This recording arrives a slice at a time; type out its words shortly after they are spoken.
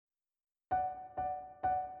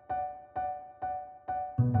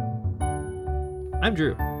I'm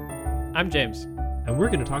Drew, I'm James. and we're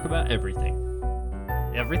going to talk about everything.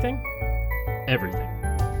 Everything? Everything.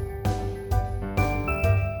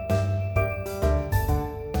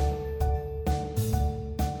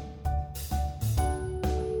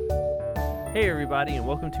 Hey everybody, and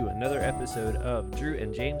welcome to another episode of Drew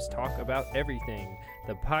and James Talk About Everything,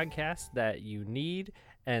 the podcast that you need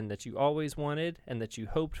and that you always wanted and that you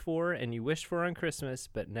hoped for and you wished for on Christmas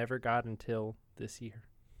but never got until this year.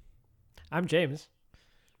 I'm James.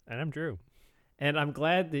 And I'm Drew. And I'm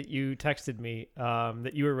glad that you texted me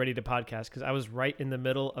that you were ready to podcast because I was right in the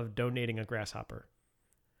middle of donating a grasshopper.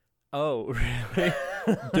 Oh, really?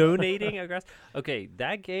 Donating a grass? Okay,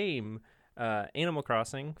 that game, Animal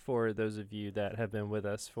Crossing, for those of you that have been with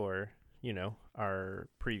us for, our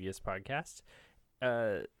previous podcasts,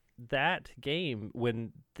 that game,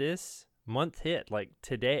 when this month hit, like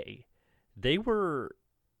today, they were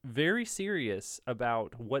very serious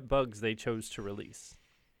about what bugs they chose to release.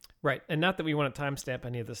 Right. And not that we want to timestamp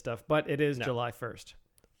any of this stuff, but it is No. July 1st.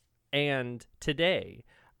 And today,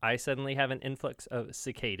 I suddenly have an influx of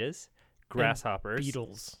cicadas, grasshoppers,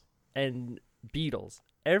 And beetles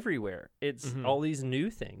everywhere. It's all these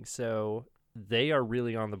new things. So they are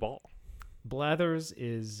really on the ball. Blathers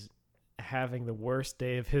is having the worst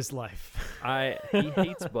day of his life. He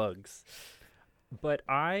hates bugs. But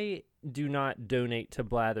I do not donate to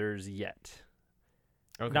Blathers yet.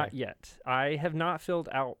 Okay. Not yet. I have not filled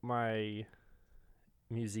out my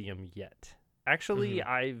museum yet. Actually,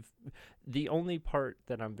 the only part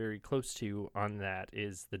that I'm very close to on that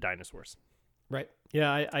is the dinosaurs. Right.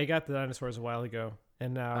 Yeah, I got the dinosaurs a while ago.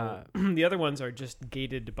 And now the other ones are just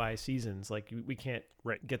gated by seasons. Like we can't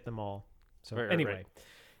get them all. So Right. anyway,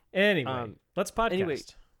 let's podcast. Anyway,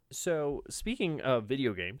 so speaking of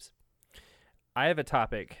video games, I have a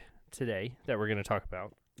topic today that we're going to talk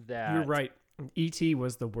about. That You're right. E.T.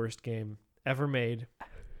 was the worst game ever made,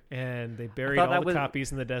 and they buried all the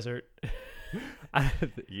copies in the desert. I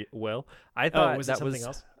thought was that it something was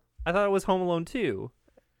else? I thought it was Home Alone 2.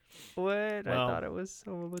 What? I Well, thought it was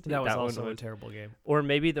Home Alone 2. That was one also a terrible game. Or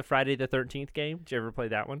maybe the Friday the 13th game. Did you ever play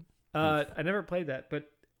that one? I never played that,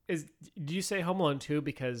 but did you say Home Alone 2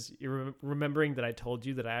 because you're remembering that I told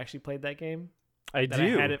you that I actually played that game? I That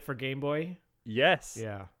do. I had it for Game Boy? Yes.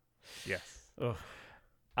 Yeah. Yes. Ugh.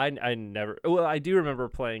 I never. Well, I do remember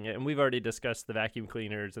playing it, and we've already discussed the vacuum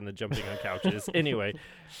cleaners and the jumping on couches. Anyway,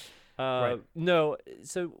 Right. No.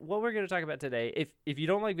 So what we're going to talk about today, if you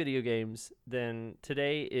don't like video games, then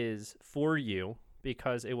today is for you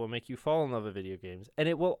because it will make you fall in love with video games, and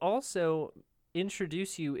it will also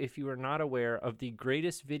introduce you, if you are not aware, of the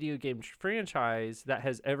greatest video game franchise that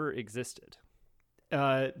has ever existed.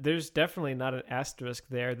 There's definitely not an asterisk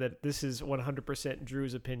there that this is 100%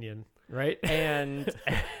 Drew's opinion, right? And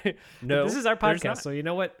no, this is our there's podcast, not. so you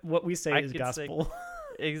know what we say I is could gospel.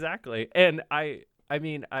 Exactly. And I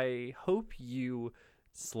mean, I hope you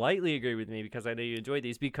slightly agree with me because I know you enjoy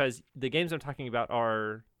these, because the games I'm talking about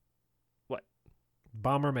are what?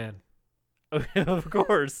 Bomberman. Of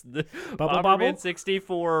course. The Bubble Bomberman Bobble?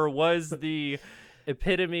 64 was the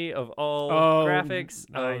epitome of all graphics.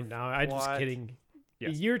 No, I'm just plot. kidding.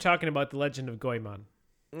 Yes. You're talking about The Legend of Goemon.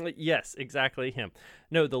 Yes, exactly him.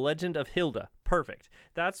 No, The Legend of Hilda. Perfect.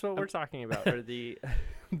 That's what we're talking about. Or the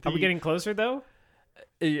Are we getting closer, though?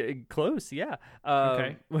 Close, yeah.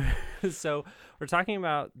 Okay. So we're talking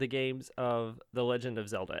about the games of The Legend of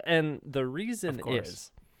Zelda. And the reason Of course.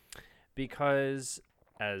 is because,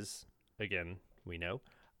 as, again, we know,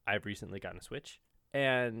 I've recently gotten a Switch.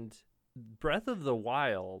 And Breath of the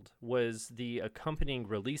Wild was the accompanying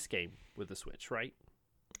release game with the Switch, right?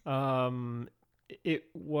 It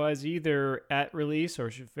was either at release or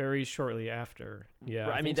very shortly after. Yeah,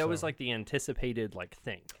 I mean, think that was so. like the anticipated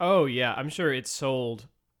thing. Oh yeah, I'm sure it sold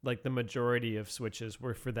like the majority of Switches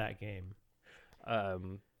were for that game.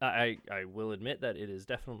 I will admit that it is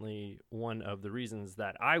definitely one of the reasons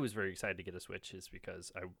that I was very excited to get a Switch, is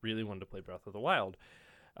because I really wanted to play Breath of the Wild,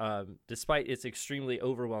 despite its extremely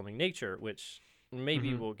overwhelming nature, which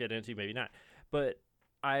maybe we'll get into, maybe not. But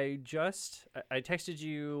I texted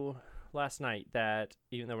you last night that,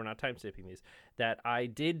 even though we're not time stamping these, that I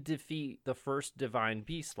did defeat the first Divine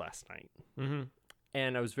Beast last night. Mm-hmm.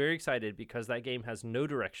 And I was very excited because that game has no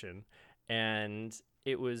direction, and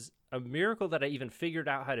it was a miracle that I even figured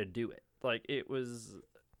out how to do it. Like, it was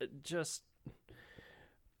just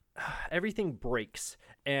everything breaks,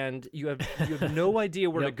 and you have no idea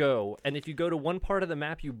where to go. And if you go to one part of the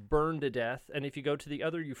map, you burn to death, and if you go to the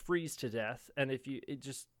other, you freeze to death. And it's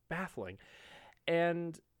just baffling.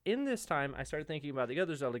 And in this time, I started thinking about the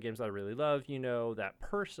other Zelda games that I really love. You know, that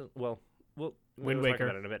person, well, we'll Wind talk Waker.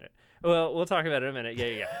 about it in a minute. Well, we'll talk about it in a minute.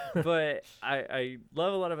 Yeah. But I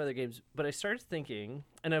love a lot of other games. But I started thinking,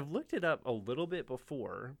 and I've looked it up a little bit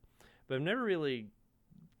before, but I've never really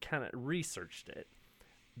kind of researched it.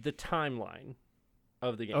 The timeline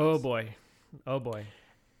of the games. Oh boy.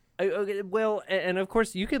 Okay, well, and of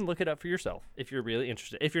course you can look it up for yourself if you're really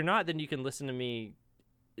interested. If you're not, then you can listen to me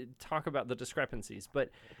talk about the discrepancies. But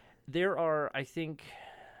there are, I think,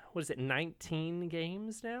 19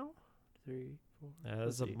 games now? 3, 4.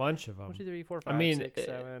 There's a bunch of them. 1, 2, 3, 4, 5, 6,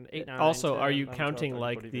 7, 8, 9. Also, 10, are you 11, counting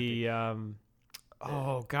 12, 13, 14, 15.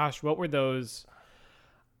 oh gosh, what were those?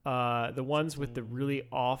 The ones with the really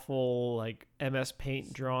awful like MS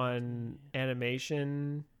Paint drawn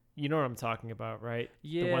animation. You know what I'm talking about, right?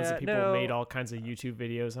 Yeah, the ones that people made all kinds of YouTube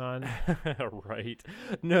videos on. Right.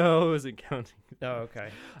 No, I wasn't counting. Oh, okay.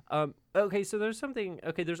 Okay, so there's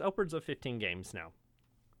there's upwards of 15 games now.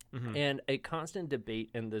 Mm-hmm. And a constant debate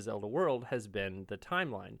in the Zelda world has been the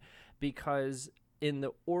timeline, because in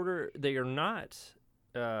the order, they are not,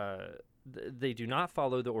 they do not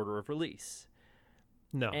follow the order of release.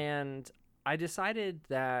 No. And I decided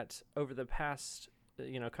that over the past,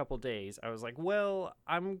 couple days, I was like, well,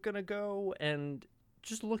 I'm going to go and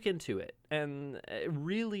just look into it and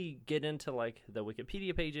really get into like the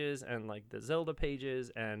Wikipedia pages and like the Zelda pages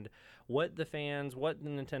and what the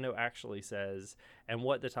Nintendo actually says and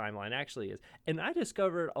what the timeline actually is. And I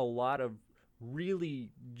discovered a lot of really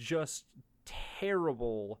just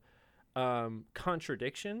terrible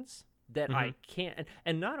contradictions that I can't,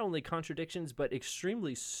 and not only contradictions, but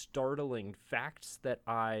extremely startling facts that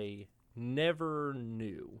I never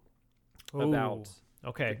knew about.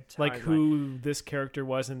 Okay, like who this character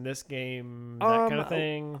was in this game, that kind of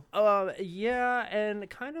thing. Yeah, and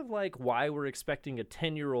kind of like why we're expecting a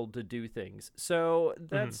 10-year-old to do things. So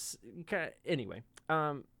that's anyway.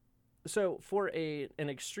 So for an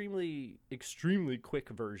extremely quick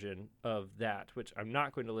version of that, which I'm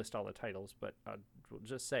not going to list all the titles, but I'll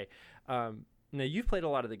just say, now you've played a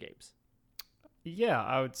lot of the games. Yeah,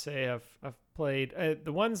 I would say I've played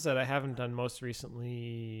the ones that I haven't done most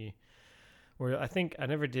recently. Where I think I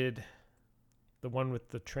never did the one with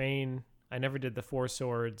the train. I never did the Four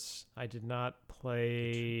Swords. I did not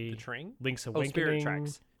play the train. Link's Awakening. Spirit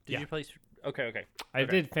Tracks. Did you play? Okay. I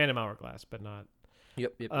did Phantom Hourglass, but not.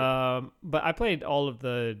 Yep. But I played all of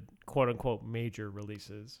the quote unquote major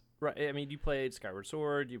releases. Right. I mean, you played Skyward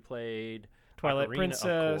Sword. You played Twilight Ocarina, Princess,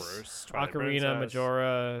 of course. Ocarina,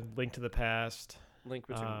 Majora, Link to the Past. Link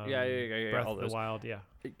Between. Yeah. Breath all of the Wild. Yeah.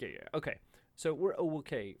 Okay. So we're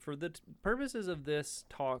okay. For the purposes of this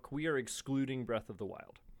talk, we are excluding Breath of the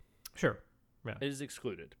Wild. Sure. Yeah. It is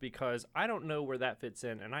excluded because I don't know where that fits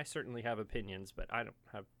in, and I certainly have opinions, but I don't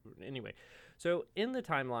have... Anyway, so in the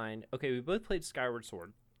timeline, okay, we both played Skyward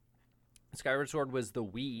Sword. Skyward Sword was the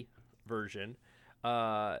Wii version.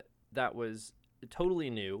 That was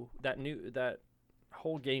totally new. That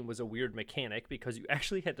whole game was a weird mechanic because you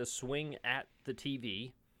actually had to swing at the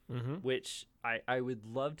TV, which I would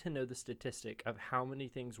love to know the statistic of how many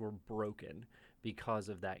things were broken because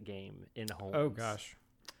of that game in homes. Oh, gosh.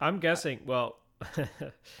 I'm guessing, well,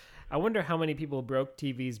 I wonder how many people broke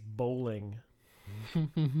TVs bowling.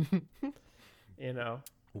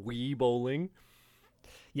 Wii bowling.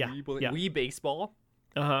 Yeah. Wii bowling. Yeah. Wii baseball.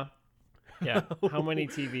 Uh-huh. Yeah. How many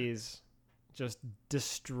TVs just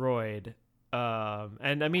destroyed?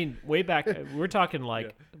 And I mean, way back, we're talking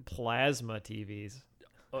like plasma TVs.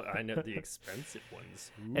 Oh, I know the expensive ones.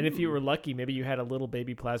 Ooh. And if you were lucky, maybe you had a little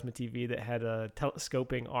baby plasma TV that had a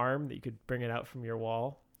telescoping arm that you could bring it out from your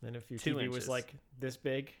wall. And if your 2 TV inches. was like this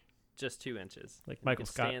big, just 2 inches, like Michael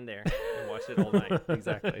Scott, stand there and watch it all night.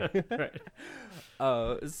 Exactly.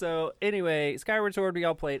 Right. So anyway, Skyward Sword we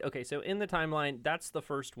all played. Okay, so in the timeline, that's the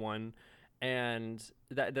first one, and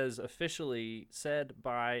that is officially said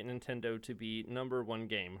by Nintendo to be #1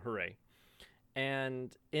 game. Hooray!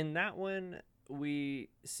 And in that one, we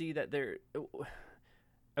see that there.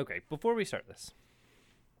 Okay, before we start this,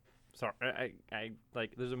 sorry, I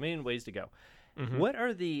like. There's a million ways to go. Mm-hmm. What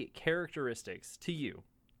are the characteristics to you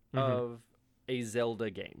of a Zelda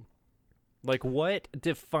game? Like, what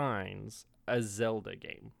defines a Zelda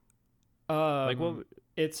game?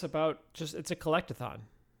 It's about it's a collectathon.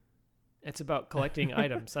 It's about collecting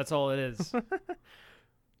items. That's all it is.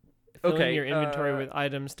 Filling your inventory with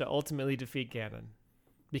items to ultimately defeat Ganon.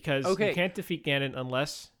 Because you can't defeat Ganon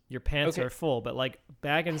unless your pants are full, but like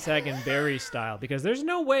Bag and Sag and Berry style. Because there's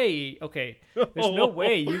no way, no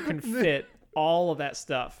way you can fit all of that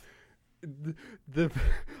stuff the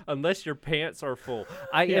unless your pants are full.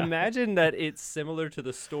 I imagine that it's similar to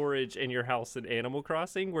the storage in your house in Animal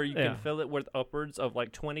Crossing, where you can fill it with upwards of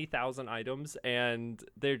like 20,000 items, and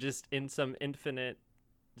they're just in some infinite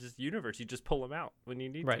just universe. You just pull them out when you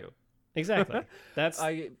need to. Exactly.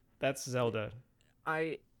 That's Zelda.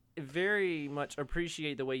 I very much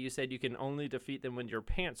appreciate the way you said you can only defeat them when your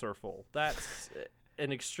pants are full. That's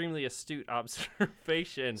an extremely astute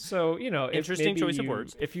observation. So, interesting choice of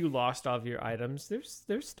words. If you lost all of your items,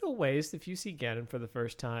 there's still ways. If you see Ganon for the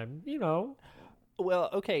first time, Well,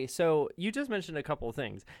 okay, so you just mentioned a couple of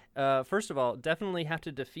things. First of all, definitely have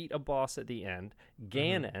to defeat a boss at the end,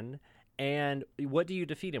 Ganon, and what do you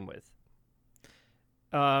defeat him with?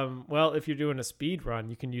 Well, if you're doing a speed run,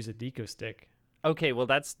 you can use a Deku Stick. Okay, well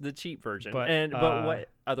that's the cheap version. But what?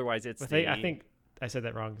 Otherwise, it's I think I said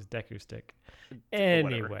that wrong. It's Deku Stick.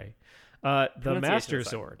 Anyway, the Master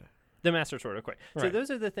Sword. The Master Sword. Okay, right. So those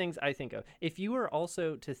are the things I think of. If you were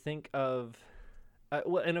also to think of,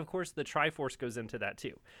 and of course the Triforce goes into that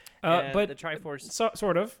too. But the Triforce,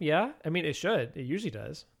 sort of, yeah. I mean, it should. It usually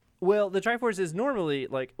does. Well, the Triforce is normally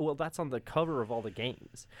that's on the cover of all the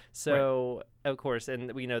games. So, Of course,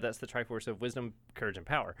 and we know that's the Triforce of Wisdom, Courage, and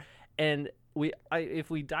Power. And if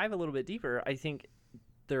we dive a little bit deeper, I think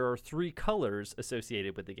there are 3 colors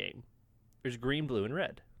associated with the game. There's green, blue, and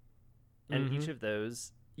red. And each of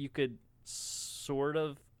those you could sort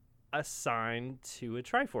of assign to a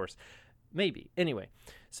Triforce. Maybe. Anyway,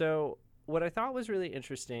 so what I thought was really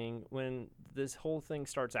interesting when this whole thing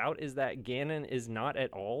starts out is that Ganon is not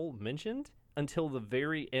at all mentioned until the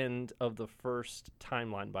very end of the first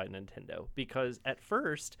timeline by Nintendo. Because at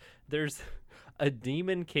first, there's a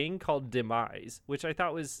demon king called Demise, which I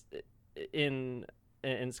thought was in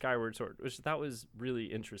Skyward Sword, which I thought was really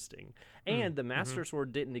interesting. And the Master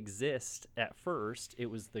Sword didn't exist at first. It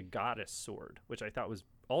was the Goddess Sword, which I thought was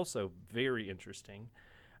also very interesting.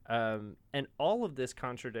 And all of this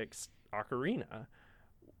contradicts Ocarina.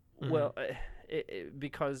 Well,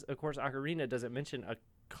 because, of course, Ocarina doesn't mention a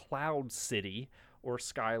Cloud City or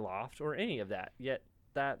Skyloft or any of that. Yet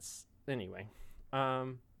that's... Anyway.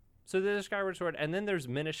 So there's Skyward Sword, and then there's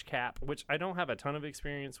Minish Cap, which I don't have a ton of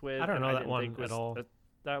experience with. I don't know that one at all.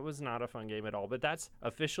 That was not a fun game at all, but that's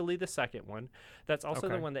officially the second one. That's also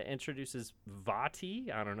the one that introduces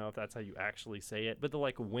Vaati. I don't know if that's how you actually say it, but the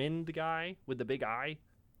wind guy with the big eye.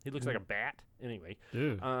 He looks like a bat. Anyway.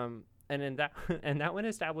 And in that and that one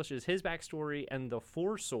establishes his backstory and the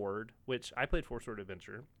Four Sword, which I played Four Sword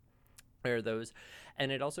Adventure. Are those,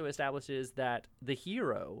 and it also establishes that the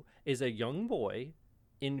hero is a young boy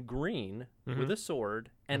in green with a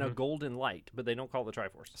sword and a golden light, but they don't call it the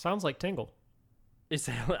Triforce. Sounds like Tingle.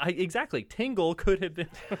 Exactly. Tingle could have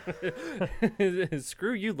been.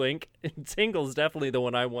 Screw you, Link. Tingle's definitely the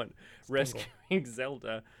one I want rescuing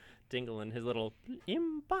Zelda. Tingle and his little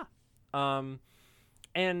impa.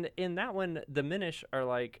 And in that one, the Minish are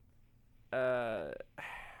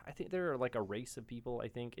I think they're like a race of people, I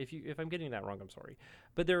think. If I'm getting that wrong, I'm sorry.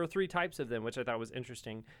 But there are 3 types of them, which I thought was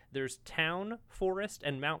interesting. There's town, forest,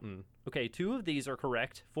 and mountain. Okay, 2 of these are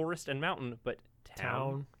correct, forest and mountain, but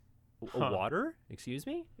town. Water? Excuse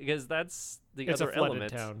me? Because that's it's other a flooded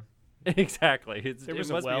element. Town. Exactly. It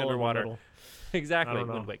must well be underwater. in the Exactly,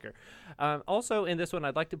 Wind Waker. Also, in this one,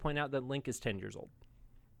 I'd like to point out that Link is 10 years old.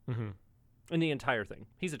 In the entire thing.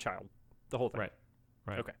 He's a child. The whole thing.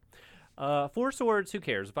 Right. Okay. Four Swords, who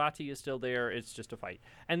cares? Vaati is still there. It's just a fight.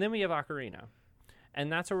 And then we have Ocarina.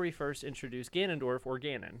 And that's where we first introduce Ganondorf or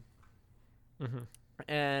Ganon.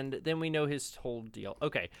 And then we know his whole deal.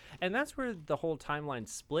 Okay. And that's where the whole timeline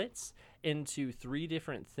splits into 3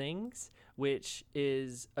 different things, which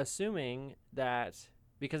is assuming that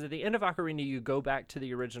because at the end of Ocarina, you go back to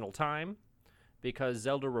the original time because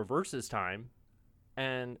Zelda reverses time.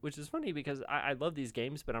 And which is funny because I love these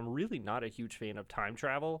games, but I'm really not a huge fan of time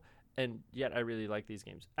travel. And yet I really like these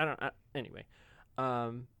games. Anyway.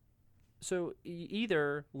 So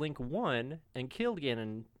either Link won and killed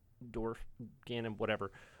Ganon,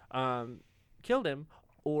 whatever, killed him,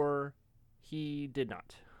 or he did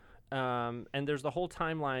not. And there's the whole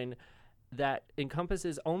timeline that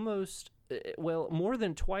encompasses almost, more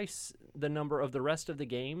than twice the number of the rest of the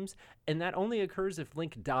games, and that only occurs if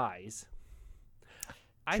Link dies.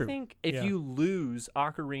 True. I think if you lose,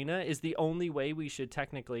 Ocarina is the only way we should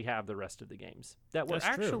technically have the rest of the games that were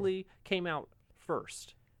actually came out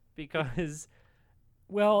first, because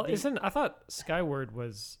I thought Skyward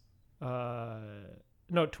was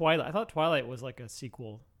Twilight. I thought Twilight was like a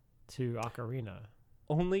sequel to Ocarina.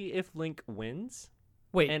 Only if Link wins.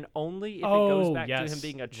 Wait, and only if it goes back to him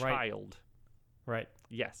being a child. Right.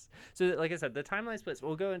 Yes. So, like I said, the timeline splits.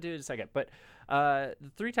 We'll go into it in a second. But the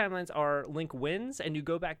 3 timelines are Link wins, and you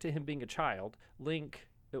go back to him being a child. Link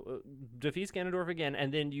defeats Ganondorf again,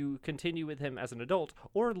 and then you continue with him as an adult.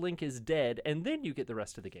 Or Link is dead, and then you get the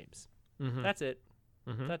rest of the games. Mm-hmm. That's it.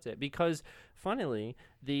 Mm-hmm. That's it. Because, funnily,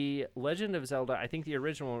 the Legend of Zelda, I think the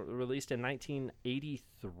original released in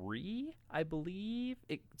 1983, I believe.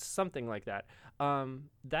 Something like that.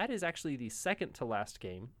 That is actually the second to last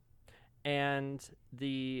game. And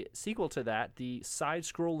the sequel to that, the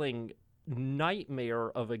side-scrolling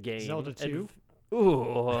nightmare of a game. Zelda 2?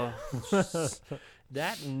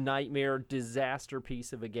 That nightmare disaster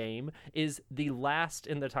piece of a game is the last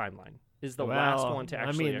in the timeline. Is the last one to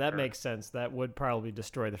actually that makes sense. That would probably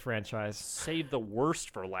destroy the franchise. Save the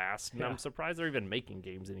worst for last. And I'm surprised they're even making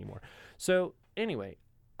games anymore. So, anyway,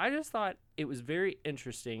 I just thought it was very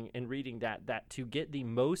interesting in reading that to get the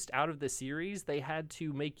most out of the series, they had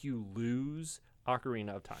to make you lose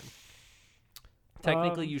Ocarina of Time.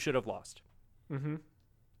 Technically, you should have lost. Mm-hmm.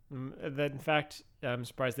 That, in fact, I'm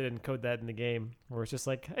surprised they didn't code that in the game, where it's just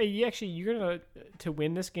like, hey, you're gonna to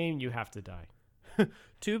win this game, you have to die.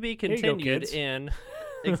 To be continued in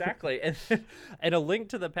exactly, and A Link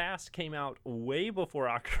to the Past came out way before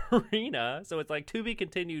Ocarina, so it's like to be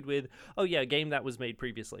continued with a game that was made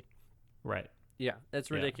previously. Right. Yeah,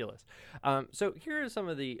 that's ridiculous. So here are some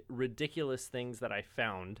of the ridiculous things that I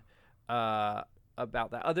found about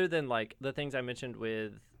that, other than like the things I mentioned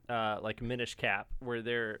with like Minish Cap,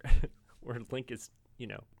 where where Link is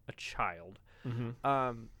a child.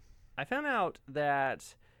 Mm-hmm. I found out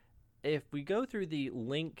that if we go through the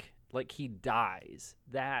Link, like he dies,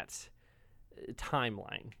 that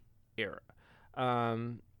timeline era,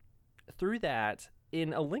 through that,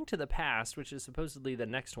 in A Link to the Past, which is supposedly the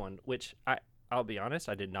next one, which I'll be honest,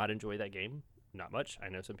 I did not enjoy that game. Not much. I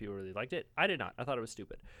know some people really liked it. I did not. I thought it was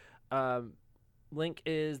stupid. Link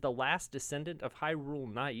is the last descendant of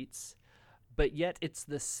Hyrule Knights, but yet it's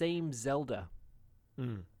the same Zelda.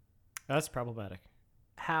 That's problematic.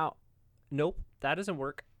 How? Nope, that doesn't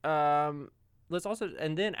work. Let's also,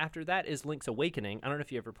 and then after that is Link's Awakening. I don't know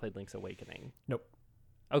if you ever played Link's Awakening. Nope.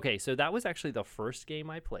 Okay, so that was actually the first game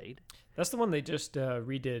I played. That's the one they just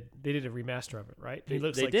redid. They did a remaster of it, right? It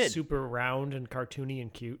looks super round and cartoony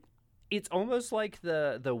and cute. It's almost like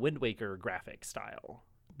the Wind Waker graphic style,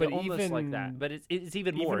 but almost like that. But it's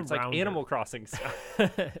even more. It's rounder. Like Animal Crossing style.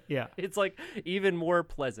 Yeah, it's like even more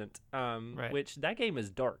pleasant. Right. Which that game is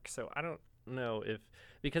dark, so I don't know if.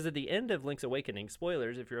 Because at the end of Link's Awakening,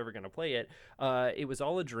 spoilers if you're ever going to play it, it was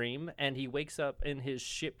all a dream, and he wakes up in his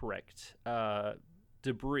shipwrecked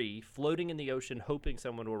debris floating in the ocean, hoping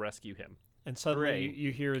someone will rescue him. And suddenly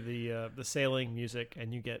you hear the sailing music,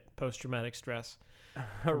 and you get post-traumatic stress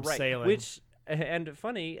from sailing. Which, and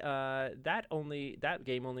funny, that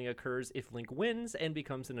game only occurs if Link wins and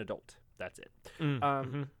becomes an adult. That's it.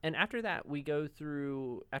 And after that, we go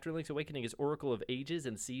through, after Link's Awakening is Oracle of Ages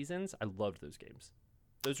and Seasons. I loved those games.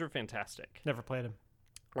 Those were fantastic. Never played them.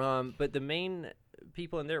 But the main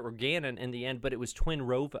people in there were Ganon in the end, but it was Twin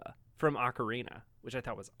Rova from Ocarina, which I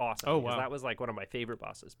thought was awesome. Oh, wow. That was like one of my favorite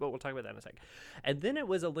bosses, but we'll talk about that in a sec. And then it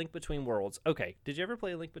was A Link Between Worlds. Okay, did you ever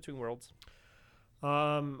play A Link Between Worlds?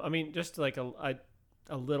 I mean, just like a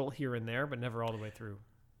little here and there, but never all the way through.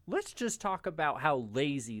 Let's just talk about how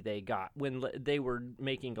lazy they got when they were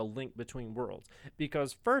making A Link Between Worlds.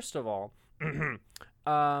 Because first of all,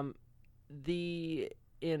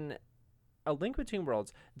 in A Link Between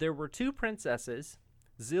Worlds, there were 2 princesses,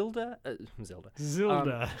 Zelda and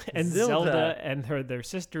Zelda and their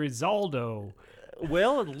sister Zaldo.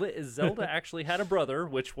 Well, Zelda actually had a brother,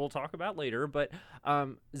 which we'll talk about later, but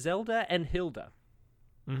Zelda and Hilda.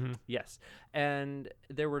 Mm-hmm. Yes, and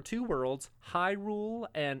there were 2 worlds, Hyrule,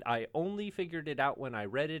 and I only figured it out when I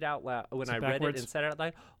read it out loud. When I read it and said it out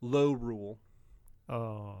loud, Lorule.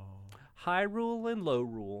 Oh. Hyrule and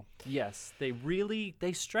Lorule. Yes,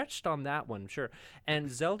 they stretched on that one, sure.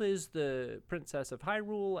 And Zelda is the princess of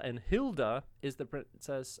Hyrule, and Hilda is the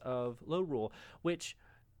princess of Lorule, which,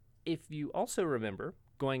 if you also remember,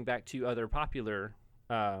 going back to other popular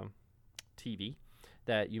TV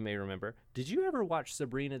that you may remember, did you ever watch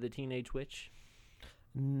Sabrina the Teenage Witch?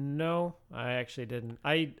 No, I actually didn't.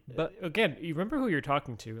 But again, you remember who you're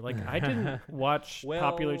talking to. Like, I didn't watch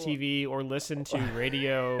popular TV or listen to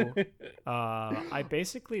radio. I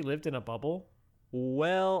basically lived in a bubble.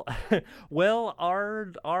 Well,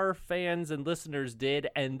 our fans and listeners did,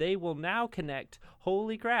 and they will now connect.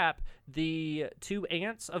 Holy crap! The 2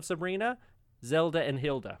 aunts of Sabrina, Zelda and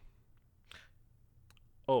Hilda.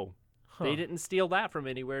 Oh, They didn't steal that from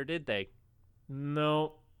anywhere, did they?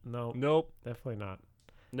 No, Nope. Definitely not.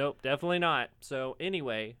 Nope, definitely not. So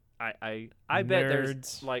anyway, I bet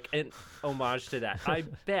there's like an homage to that. I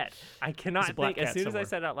bet. I cannot think. As soon as I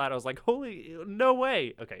said it out loud, I was like, holy, no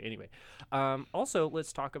way. Okay, anyway. Also,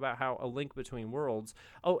 let's talk about how A Link Between Worlds,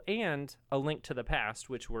 and A Link to the Past,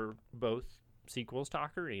 which were both sequels to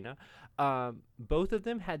Ocarina, both of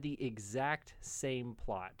them had the exact same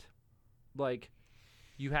plot. Like,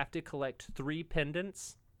 you have to collect 3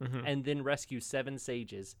 pendants and then rescue 7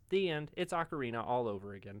 sages. The end. It's Ocarina all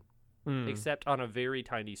over again. Except on a very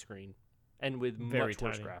tiny screen and with much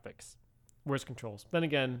worse graphics. Worse controls. Then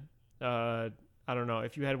again, I don't know.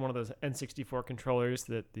 If you had one of those N64 controllers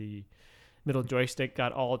that the middle joystick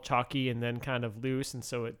got all chalky and then kind of loose, and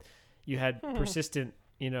so you had persistent,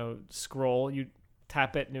 scroll. You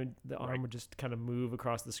tap it and the arm would just kind of move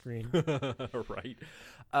across the screen. Right.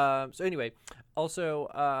 So anyway,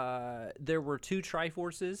 also there were 2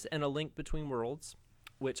 Triforces and A Link Between Worlds,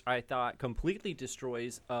 which I thought completely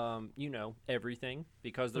destroys, everything,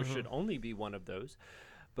 because there should only be one of those.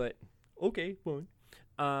 But, okay, fine.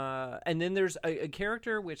 And then there's a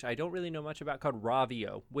character, which I don't really know much about, called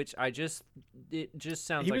Ravio, which it just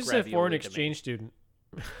sounds like He was a foreign exchange student.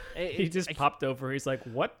 He just popped over. He's like,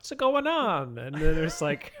 what's going on? And then there's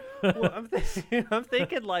like... Well, I'm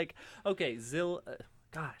thinking like, okay, Zelda.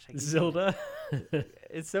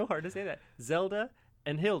 It's so hard to say that. Zelda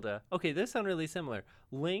and Hilda. Okay, this sound really similar.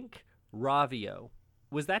 Link, Ravio.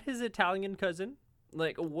 Was that his Italian cousin?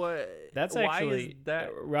 Like, what? That's why actually is that?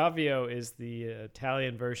 Ravio is the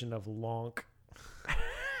Italian version of Lonk.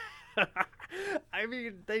 I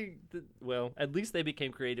mean, at least they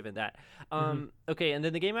became creative in that. Okay, and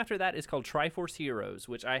then the game after that is called Triforce Heroes,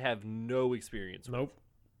 which I have no experience with. Nope.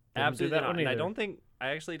 Absolutely not. And I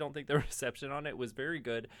actually don't think the reception on it was very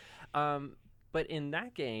good. But in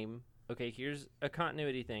that game, okay, here's a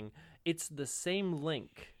continuity thing. It's the same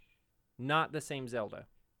Link, not the same Zelda.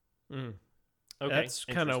 Okay, that's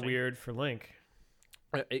kind of weird for Link.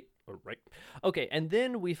 Right. Okay, and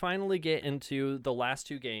then we finally get into the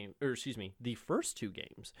the first 2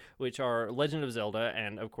 games, which are Legend of Zelda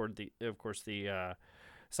and of course the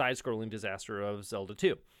side-scrolling disaster of Zelda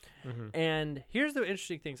 2. And here's the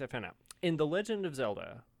interesting things I found out. In The Legend of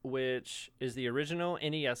Zelda, which is the original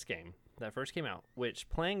NES game that first came out, which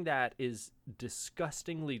playing that is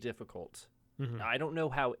disgustingly difficult. I don't know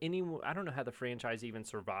how the franchise even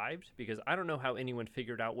survived, because I don't know how anyone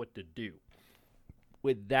figured out what to do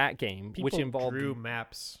with that game, which involved drew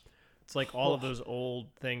maps. It's like all of those old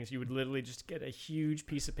things. You would literally just get a huge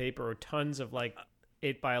piece of paper or tons of like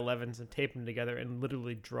 8x11s and tape them together and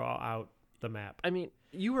literally draw out the map. I mean,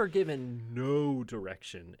 you are given no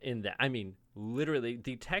direction in that. I mean, literally,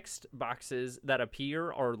 the text boxes that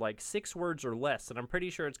appear are like 6 words or less, and I'm pretty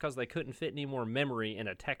sure it's because they couldn't fit any more memory in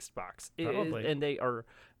a text box. Probably. And they are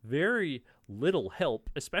very little help,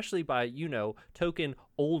 especially by, token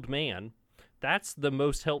old man. That's the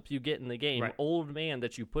most help you get in the game. Right. Old man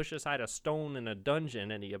that you push aside a stone in a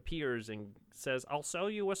dungeon, and he appears and says, I'll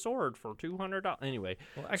sell you a sword for $200. Anyway.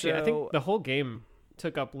 Well, actually, I think the whole game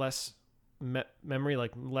took up less memory,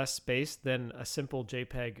 like less space, than a simple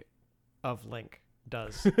JPEG of Link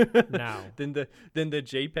does now. Then the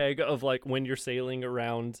JPEG of like when you're sailing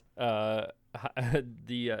around the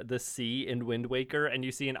sea in Wind Waker and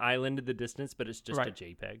you see an island in the distance, but it's just a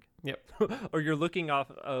JPEG. Yep. Or you're looking off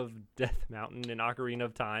of Death Mountain in Ocarina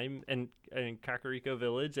of Time and Kakariko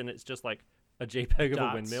Village, and it's just like a JPEG of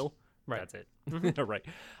a windmill. Right. That's it. Right.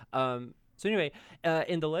 So anyway,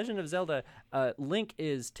 in The Legend of Zelda, Link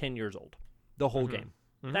is 10 years old. The whole game.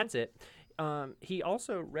 That's it. He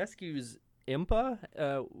also rescues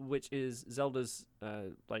Impa, which is Zelda's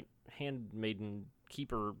like handmaiden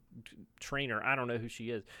keeper trainer. I don't know who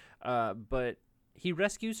she is, but he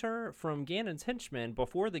rescues her from Ganon's henchmen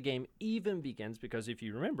before the game even begins, because if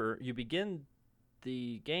you remember, you begin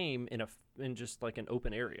the game in just like an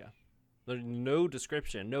open area. There's no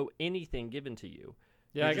description, no anything given to you.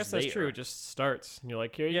 Yeah, I guess that's true. It just starts, and you're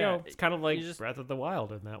like, here you go. It's kind of like Breath of the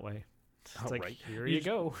Wild in that way. It's like, here you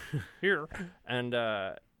go. Here. And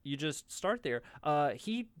you just start there.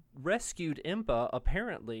 He rescued Impa,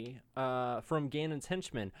 apparently, from Ganon's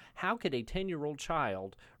henchmen. How could a 10-year-old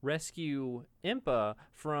child rescue Impa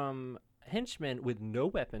from henchmen with no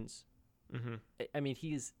weapons? I mean,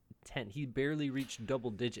 he's 10. He barely reached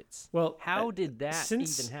double digits. Well, how did that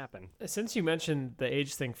even happen? Since you mentioned the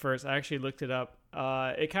age thing first, I actually looked it up.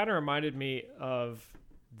 It kind of reminded me of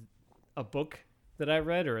a book that I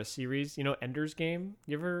read, or a series, Ender's Game.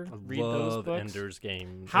 You ever read those books? Ender's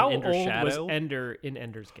Game. How Ender's old Shadow? was Ender in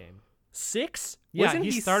Ender's Game? 6? Yeah, Wasn't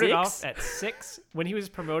he started 6? off at 6. When he was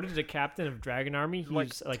promoted to captain of Dragon Army, he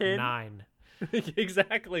was like 10? 9.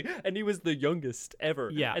 Exactly. And he was the youngest ever.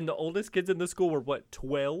 Yeah. And the oldest kids in the school were, what,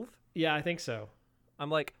 12? Yeah, I think so. I'm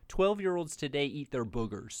like, 12-year-olds today eat their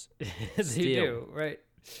boogers. They do, right?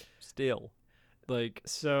 Still. Like,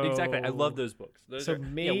 so exactly. I love those books.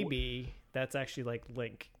 Maybe that's actually like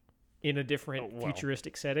Link in a different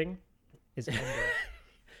futuristic setting is Ender.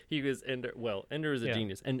 He was Ender. Well, Ender is a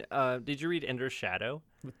genius. And did you read Ender's Shadow?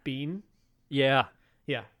 With Bean? Yeah.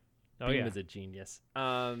 Yeah. Bean was a genius.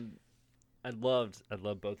 I loved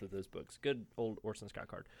both of those books. Good old Orson Scott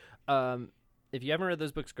Card. If you haven't read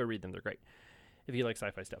those books, go read them. They're great. If you like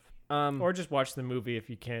sci-fi stuff. Or just watch the movie if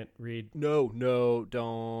you can't read. No,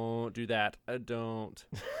 don't do that. Don't.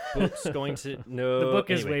 Book's going to no. The book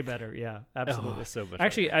is way better. Yeah, absolutely. So much.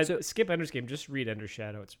 Actually, skip Ender's Game. Just read Ender's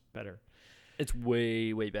Shadow. It's better. It's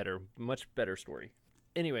way better. Much better story.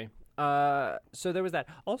 Anyway, so there was that.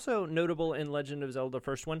 Also notable in Legend of Zelda, the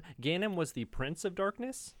first one, Ganon was the Prince of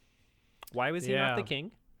Darkness. Why was he not the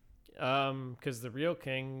king? Because the real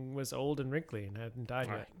king was old and wrinkly and hadn't died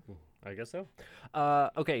yet. I guess so.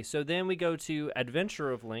 Okay, so then we go to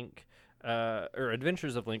Adventures of Link,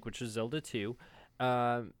 which is Zelda 2.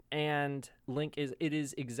 And Link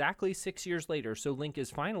is exactly 6 years later. So Link is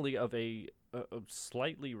finally of a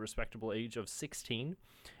slightly respectable age of 16.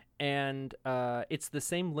 And it's the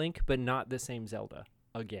same Link, but not the same Zelda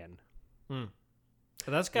again.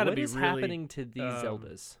 That's got to be What is happening to these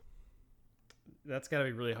Zeldas? That's got to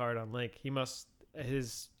be really hard on Link.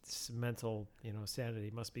 His mental,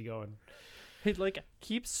 sanity must be going. He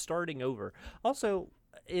keeps starting over. Also,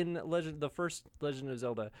 in the first Legend of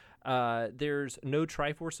Zelda, there's no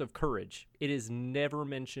Triforce of Courage. It is never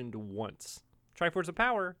mentioned once. Triforce of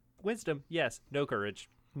Power, Wisdom, yes. No Courage.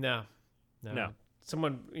 No.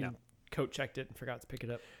 Someone coat checked it and forgot to pick it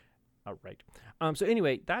up. Oh, right. So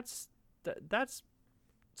anyway, that's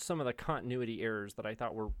some of the continuity errors that I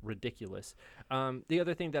thought were ridiculous. The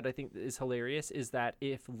other thing that I think is hilarious is that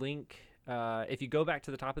if Link, if you go back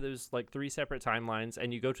to the top of those 3 separate timelines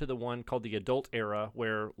and you go to the one called the Adult Era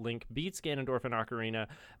where Link beats Ganondorf and Ocarina,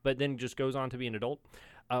 but then just goes on to be an adult,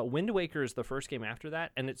 Wind Waker is the first game after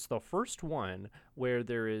that, and it's the first one where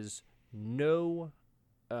there is no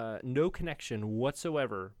connection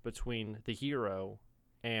whatsoever between the hero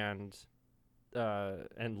and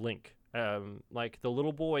Link. Like the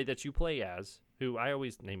little boy that you play as, who I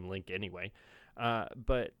always name Link anyway,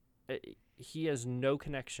 but he has no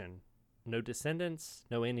connection, no descendants,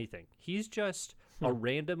 no anything. He's just a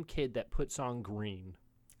random kid that puts on green.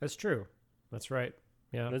 That's true. That's right.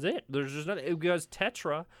 Yeah. That's it. There's just nothing. Because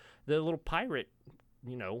Tetra, the little pirate,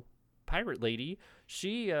 pirate lady,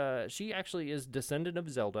 she actually is descendant of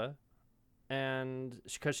Zelda. And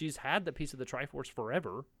because she's had the piece of the Triforce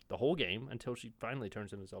forever, the whole game, until she finally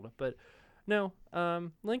turns into Zelda. But no,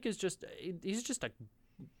 Link is he's just a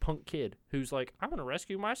punk kid who's like, I'm going to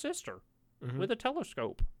rescue my sister with a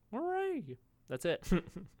telescope. Hooray. That's it.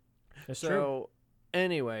 That's true.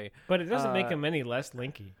 Anyway. But it doesn't make him any less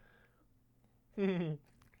Linky.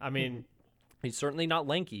 I mean. He's certainly not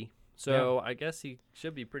lanky. So I guess he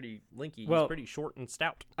should be pretty linky. He's pretty short and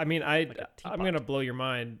stout. I mean, I'm going to blow your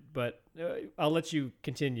mind, but I'll let you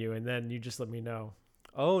continue, and then you just let me know.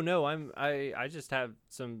 Oh no, I just have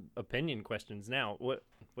some opinion questions now. What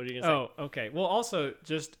are you going to say? Oh, okay. Well, also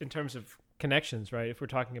just in terms of connections, right? If we're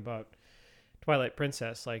talking about Twilight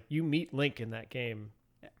Princess, you meet Link in that game.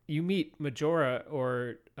 You meet Majora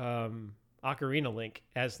or Ocarina Link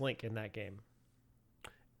as Link in that game.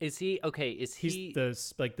 Is he okay? He's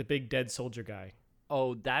the big dead soldier guy.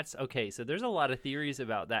 Oh, that's okay. So there's a lot of theories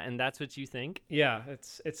about that, and that's what you think? Yeah,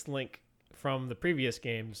 it's Link from the previous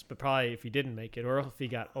games, but probably if he didn't make it or if he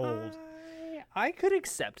got old. I could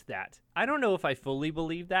accept that. I don't know if I fully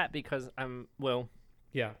believe that because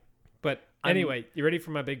yeah. But anyway, you ready for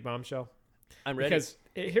my big bombshell? I'm ready. Because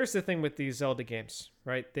here's the thing with these Zelda games,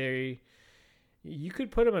 right? You could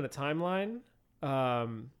put them in a timeline,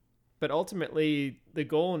 but ultimately, the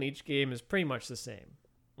goal in each game is pretty much the same,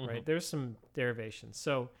 right? There's some derivations.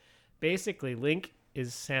 So basically, Link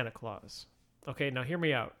is Santa Claus. Okay, now hear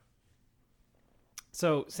me out.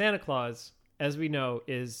 So Santa Claus, as we know,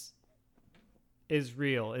 is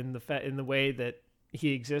real in the way that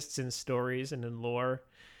he exists in stories and in lore.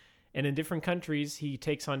 And in different countries, he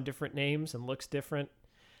takes on different names and looks different.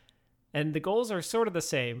 And the goals are sort of the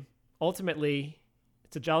same. Ultimately,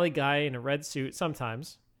 it's a jolly guy in a red suit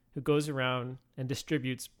sometimes who goes around and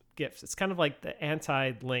distributes gifts. It's kind of like the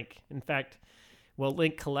anti-Link. In fact, while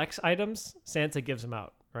Link collects items, Santa gives them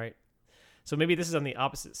out, right? So maybe this is on the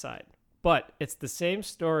opposite side. But it's the same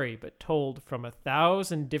story, but told from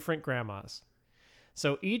 1,000 different grandmas.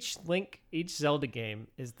 So each Zelda game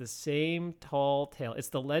is the same tall tale. It's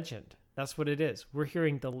the legend, That's what it is. We're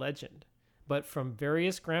hearing the legend, but from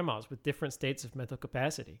various grandmas with different states of mental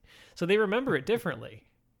capacity. So they remember it differently.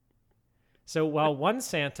 So while one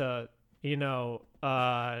Santa,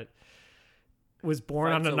 was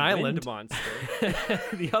born on an island, wind monster.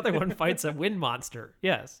 the other one fights a wind monster.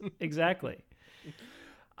 Yes, exactly.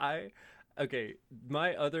 Okay,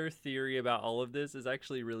 my other theory about all of this is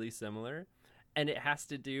actually really similar, and it has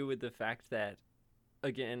to do with the fact that,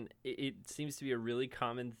 again, it seems to be a really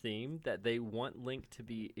common theme that they want Link to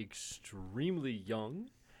be extremely young.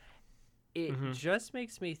 It just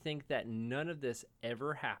makes me think that none of this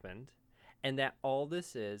ever happened, and that all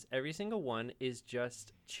this is, every single one, is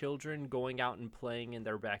just children going out and playing in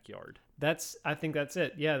their backyard. I think that's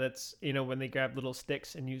it. Yeah, that's, when they grab little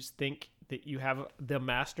sticks and you think that you have the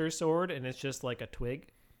Master Sword and it's just like a twig.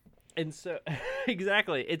 And so,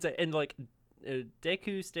 exactly.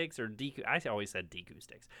 Deku sticks or Deku, I always said Deku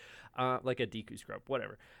sticks, like a Deku scrub,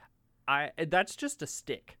 whatever. That's just a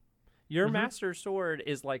stick. Your Master Sword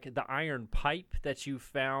is like the iron pipe that you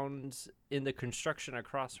found in the construction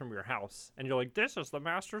across from your house. And you're like, this is the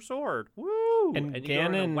Master Sword. Woo! And you go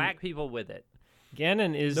and whack people with it.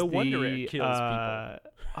 Ganon is no wonder it kills people.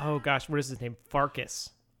 Oh, gosh, what is his name? Farkas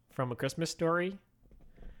from A Christmas Story.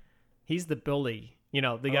 He's the bully. The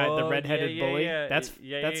guy, the redheaded bully. Yeah. That's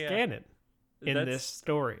Ganon in this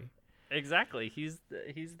story. Exactly. He's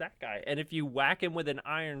that guy. And if you whack him with an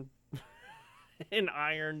iron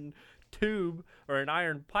tube or an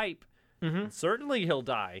iron pipe, certainly he'll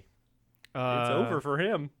die. It's over for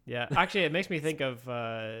him. Yeah, actually, it makes me think of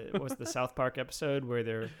what was the South Park episode where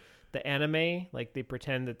they're the anime, like they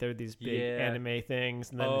pretend that they're these big anime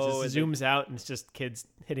things, and then it just zooms out and it's just kids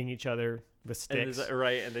hitting each other with sticks.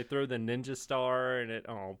 And they throw the ninja star and it.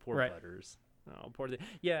 Oh, poor Butters. Oh, poor thing.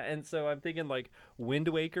 Yeah, and so I'm thinking like Wind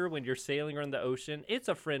Waker, when you're sailing around the ocean, it's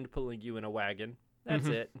a friend pulling you in a wagon. That's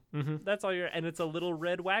it. That's all and it's a little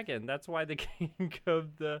red wagon. That's why the king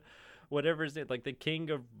of the, whatever his name, like the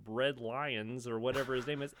king of red lions or whatever his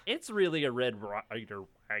name is, it's really a red rider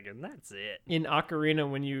wagon. That's it. In Ocarina,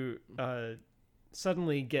 when you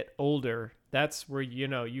suddenly get older, that's where,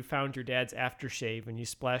 you found your dad's aftershave and you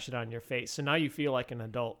splash it on your face. So now you feel like an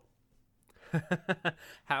adult.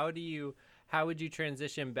 How would you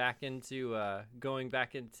transition back into going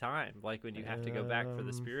back in time? Like when you have to go back for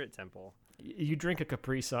the spirit temple? You drink a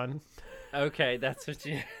Capri Sun. Okay, that's what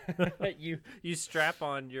you strap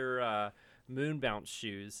on your moon bounce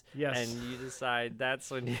shoes. Yes. And you decide that's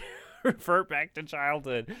when you revert back to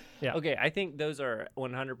childhood. Yeah. Okay, I think those are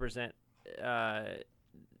 100%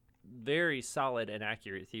 very solid and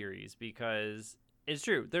accurate theories, because it's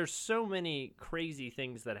true. There's so many crazy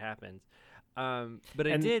things that happened. But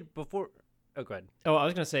it did before. Oh, go ahead. Oh, I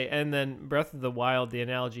was going to say, and then Breath of the Wild, the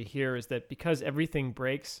analogy here is that because everything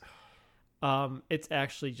breaks, it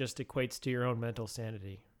actually just equates to your own mental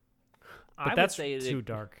sanity. But that's too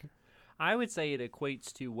dark. I would say it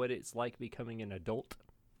equates to what it's like becoming an adult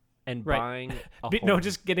and buying a home. No,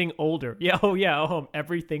 just getting older. Yeah, a home.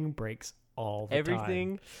 Everything breaks all the time.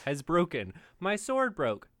 Everything has broken. My sword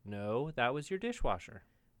broke. No, that was your dishwasher.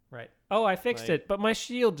 Right. Oh, I fixed it, but my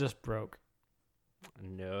shield just broke.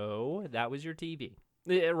 No, that was your TV.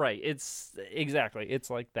 Right. It's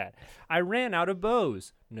like that. I ran out of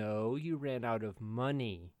bows. No, you ran out of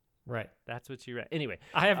money. Right. That's what you ran. Anyway,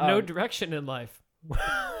 I have no direction in life.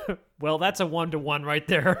 Well, that's a 1-to-1 right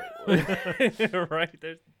there. Right.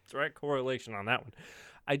 There's direct correlation on that one.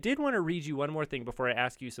 I did want to read you one more thing before I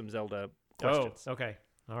ask you some Zelda questions. Oh, okay.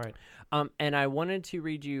 All right. And I wanted to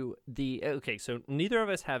read you so neither of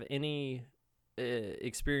us have any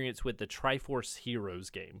experience with the Triforce Heroes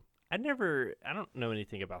game. I don't know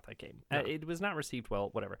anything about that game. No. It was not received well,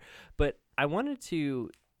 whatever. But I wanted to,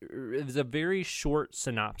 it was a very short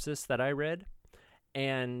synopsis that I read.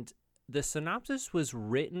 And the synopsis was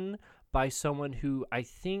written by someone who I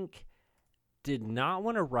think did not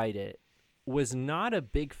want to write it, was not a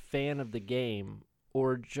big fan of the game,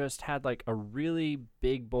 or just had like a really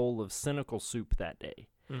big bowl of cynical soup that day.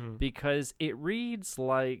 Mm-hmm. Because it reads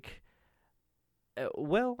like,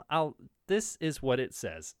 this is what it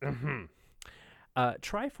says.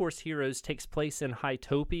 Triforce Heroes takes place in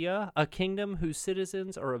Hytopia, a kingdom whose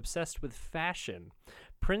citizens are obsessed with fashion.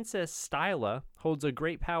 Princess Styla holds a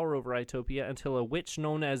great power over Hytopia until a witch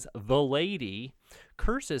known as the Lady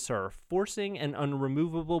curses her, forcing an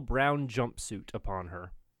unremovable brown jumpsuit upon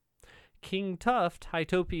her. King Tuft,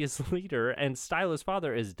 Hytopia's leader, and Styla's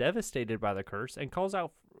father, is devastated by the curse and calls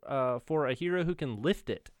out for a hero who can lift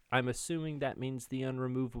it. I'm assuming that means the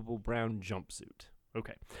unremovable brown jumpsuit.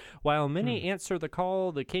 Okay. While many answer the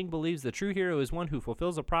call, the king believes the true hero is one who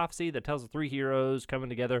fulfills a prophecy that tells of three heroes coming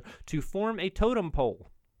together to form a totem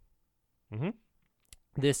pole. Mm-hmm.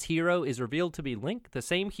 This hero is revealed to be Link, the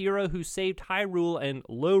same hero who saved Hyrule and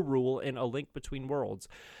Lorule in A Link Between Worlds.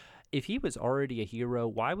 If he was already a hero,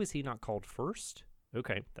 why was he not called first?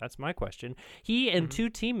 Okay, that's my question. He and two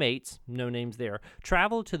teammates, no names there,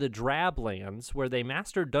 travel to the Drablands, where they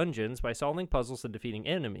master dungeons by solving puzzles and defeating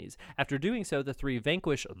enemies. After doing so, the three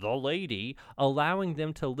vanquish the lady, allowing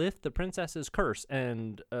them to lift the princess's curse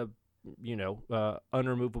and,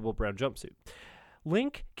 unremovable brown jumpsuit.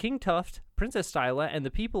 Link, King Tuft, Princess Styla, and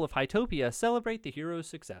the people of Hytopia celebrate the hero's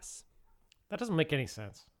success. That doesn't make any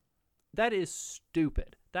sense. That is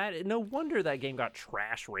stupid. No wonder that game got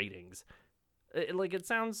trash ratings. It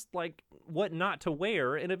sounds like what not to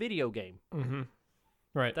wear in a video game. Mm-hmm.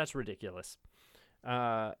 Right. That's ridiculous.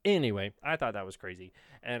 Anyway, I thought that was crazy.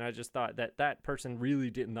 And I just thought that person really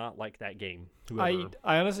did not like that game. I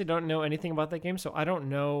honestly don't know anything about that game, so I don't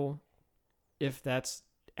know if that's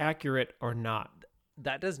accurate or not.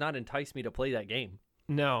 That does not entice me to play that game.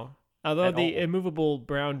 No. Although the immovable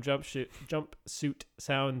brown jumpsuit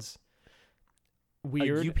sounds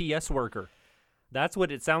weird. A UPS worker. That's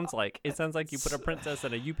what it sounds like. It sounds like you put a princess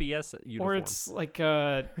in a UPS uniform. Or it's like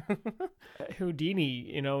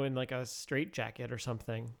Houdini, in like a straitjacket or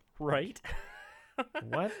something. Right?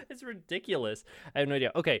 What? It's ridiculous. I have no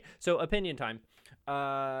idea. Okay, so opinion time.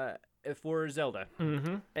 For Zelda,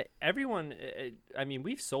 everyone,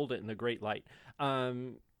 we've sold it in a great light.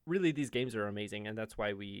 Really, these games are amazing, and that's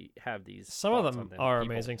why we have these. Some of them are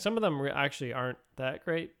amazing. Some of them actually aren't that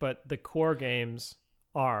great, but the core games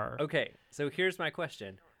are. Okay, so here's my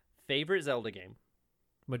question. Favorite Zelda game?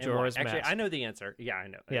 Majora's Mask. Actually, I know the answer. Yeah, I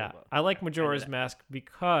know. Yeah, I like Majora's Mask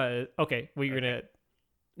because... Okay, well, you're going to...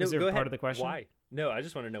 Is there part of the question? Why? No, I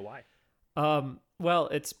just want to know why. Well,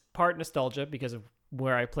 it's part nostalgia because of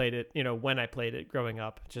where I played it, when I played it growing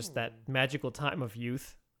up. Just that magical time of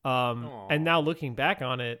youth. And now looking back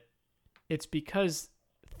on it, it's because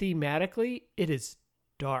thematically it is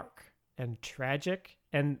dark and tragic,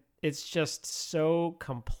 and it's just so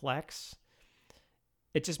complex.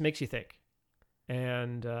 It just makes you think.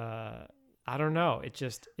 And I don't know. It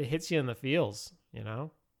hits you in the feels,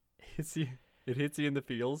 It hits you in the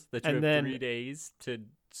feels that you have 3 days to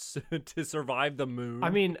survive the moon. I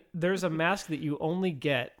mean, there's a mask that you only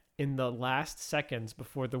get in the last seconds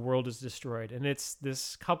before the world is destroyed, and it's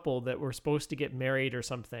this couple that were supposed to get married or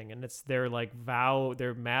something, and it's their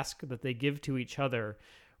their mask that they give to each other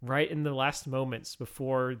right in the last moments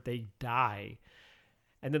before they die.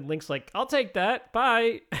 And then Link's like, I'll take that,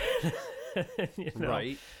 bye.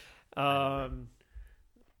 Right. Oh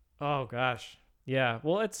gosh, yeah.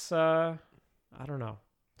 Well, it's I don't know,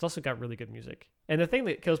 it's also got really good music. And the thing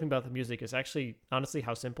that kills me about the music is actually, honestly,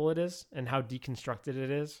 how simple it is and how deconstructed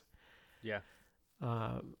it is. Yeah.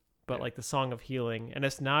 Like the Song of Healing. And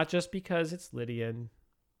it's not just because it's Lydian,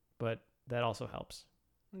 but that also helps.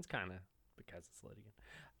 It's kind of because it's Lydian.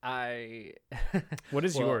 What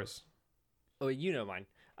is yours? Oh, you know mine.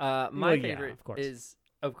 My favorite is,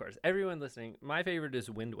 of course, everyone listening, my favorite is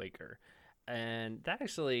Wind Waker. And that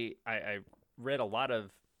actually, I read a lot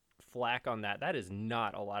of flack on that. That is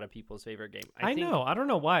not a lot of people's favorite game. I know. I don't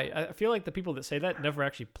know why. I feel like the people that say that never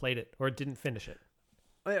actually played it or didn't finish it.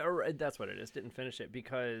 That's what it is. Didn't finish it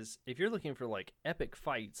because if you're looking for epic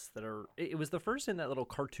fights that are, it was the first in that little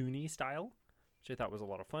cartoony style, which I thought was a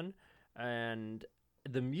lot of fun, and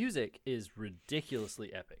the music is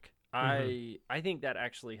ridiculously epic. I think that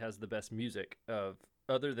actually has the best music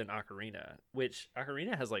other than Ocarina, which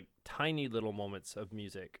Ocarina has tiny little moments of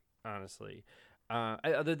music, honestly.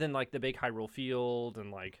 Other than the big Hyrule field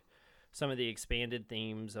and some of the expanded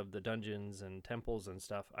themes of the dungeons and temples and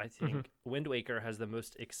stuff, I think Wind Waker has the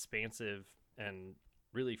most expansive and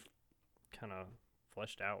really kind of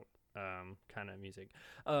fleshed out kind of music.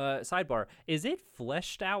 Sidebar, is it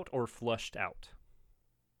fleshed out or flushed out?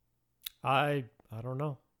 I don't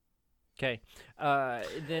know. Okay.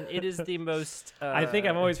 Then it is the most... I think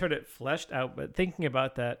I've always heard it fleshed out, but thinking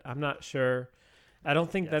about that, I'm not sure... I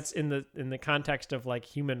don't think that's in the context of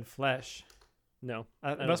human flesh. No,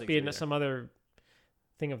 it must be in some other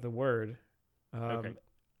thing of the word. Okay,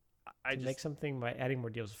 I make something by adding more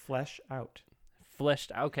deals. Flesh out.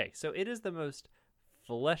 Fleshed out. Okay, so it is the most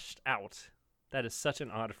fleshed out. That is such an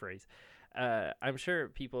odd phrase. I'm sure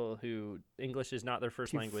people who English is not their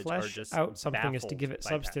first language are just out something is to give it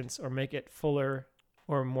substance or make it fuller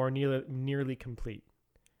or more nearly complete.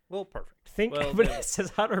 Well, perfect. But it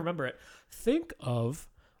says how to remember it. Think of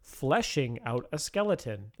fleshing out a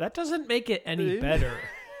skeleton. That doesn't make it any better.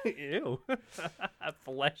 Ew.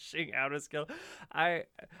 Fleshing out a skeleton.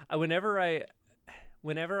 Whenever I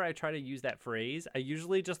try to use that phrase, I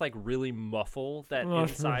usually just really muffle that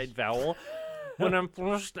inside vowel. when I'm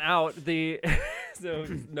flushed out, so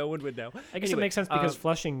no one would know. I guess it makes sense because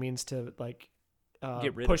flushing means to like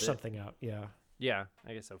get rid push of something out. Yeah. Yeah,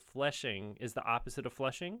 I guess so. Fleshing is the opposite of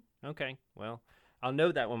flushing. Okay, well, I'll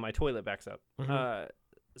know that when my toilet backs up.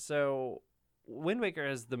 So Wind Waker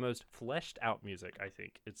has the most fleshed out music, I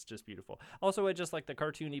think. It's just beautiful. Also, I just like the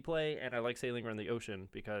cartoony play, and I like sailing around the ocean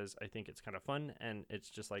because I think it's kind of fun, and it's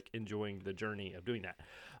just like enjoying the journey of doing that.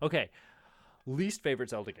 Okay, least favorite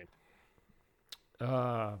Zelda game?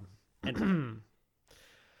 And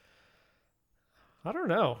I don't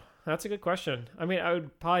know. That's a good question. I mean, I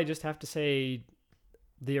would probably just have to say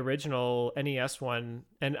the original NES one.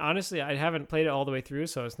 And honestly, I haven't played it all the way through,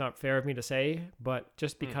 so it's not fair of me to say. But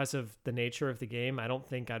just because of the nature of the game, I don't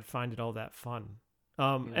think I'd find it all that fun.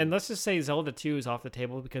 And let's just say Zelda 2 is off the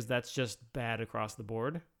table because that's just bad across the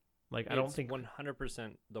board. Like, I don't think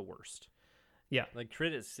 100% the worst. Yeah. Like,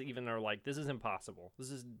 critics even are like, this is impossible.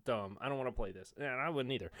 This is dumb. I don't want to play this. And I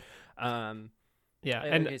wouldn't either. Yeah,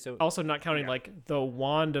 and also not counting like the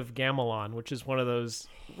Wand of Gamelon, which is one of those.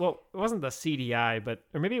 Well, it wasn't the CDI,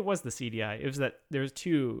 or maybe it was the CDI. It was that there's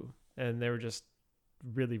two, and they were just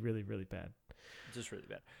really, really, really bad. Just really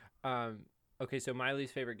bad. Okay, so my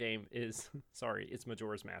least favorite game is it's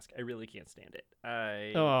Majora's Mask. I really can't stand it.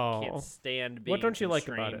 I can't stand being what don't you like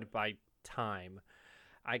about it? By time.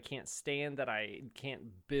 I can't stand that I can't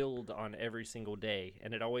build on every single day,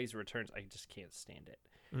 and it always returns. I just can't stand it.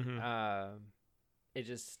 It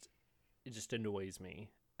just annoys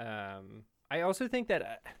me. I also think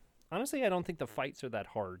that, honestly, I don't think the fights are that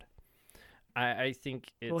hard. I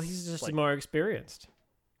think it's... Well, he's just more experienced.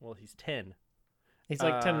 Well, he's 10. He's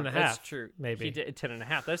like 10 and a half. That's true. Maybe. He did 10 and a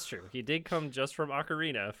half. That's true. He did come just from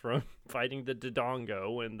Ocarina, from fighting the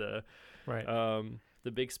Dodongo and the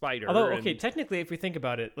big spider. Although, okay, technically, if we think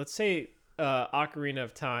about it, let's say Ocarina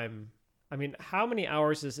of Time. I mean, how many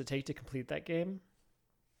hours does it take to complete that game?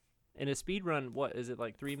 In a speed run, what is it,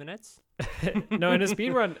 like 3 minutes? No, in a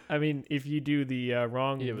speed run, I mean, if you do the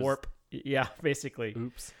wrong warp, basically.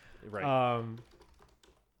 Oops. Right.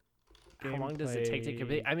 How long does it take to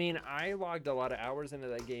complete? I mean, I logged a lot of hours into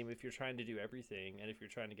that game if you're trying to do everything and if you're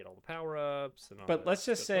trying to get all the power-ups and all But let's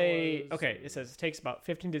just say, it says it takes about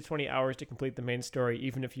 15 to 20 hours to complete the main story,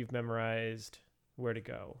 even if you've memorized where to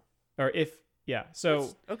go. Or if,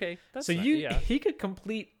 so... That's he could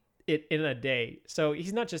complete it in a day. So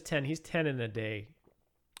he's not just 10, he's 10 in a day.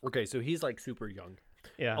 Okay, so he's like super young.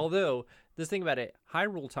 Yeah. Although, this thing about it,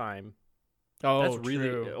 Hyrule Time, that's really...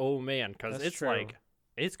 True. Oh, man, because it's true. like...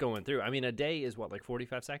 It's going through. I mean, a day is what, like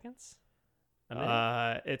 45 seconds?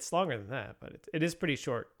 It's longer than that, but it is pretty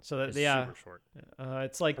short. So that it's super short.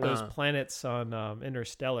 It's like those planets on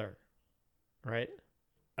Interstellar, right?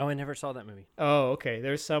 Oh, I never saw that movie. Oh, okay.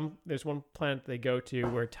 There's one planet they go to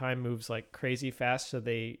where time moves like crazy fast. So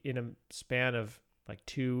they, in a span of like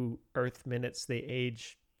 2 Earth minutes, they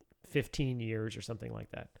age 15 years or something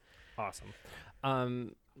like that. Awesome.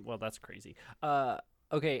 Well, that's crazy.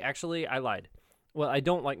 Okay, actually, I lied. Well, I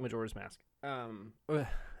don't like Majora's Mask.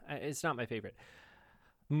 It's not my favorite.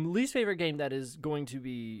 Least favorite game that is going to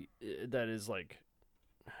be, that is like,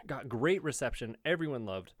 got great reception. Everyone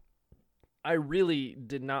loved. I really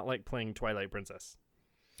did not like playing Twilight Princess.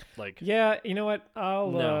 Like, yeah, you know what?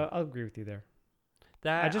 I'll agree with you there.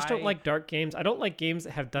 I just don't like dark games. I don't like games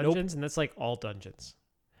that have dungeons, and that's like all dungeons.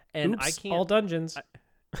 And Oops, I can't all dungeons.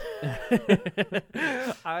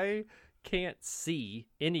 I can't see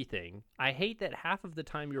anything. I hate that half of the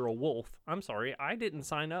time you're a wolf. I'm sorry, I didn't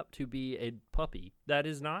sign up to be a puppy. That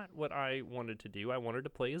is not what I wanted to do. I wanted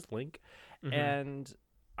to play as Link, and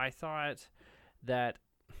I thought that,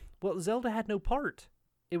 well, Zelda had no part.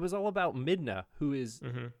 It was all about Midna, who is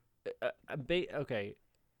okay.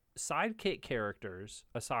 Sidekick characters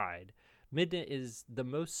aside, Midna is the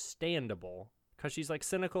most standable because she's like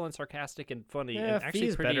cynical and sarcastic and funny, and actually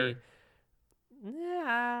Fi's pretty. Better.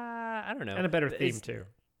 Yeah, I don't know. And a better theme, too.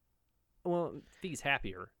 Well, Fi's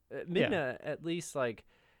happier. Midna, at least, like,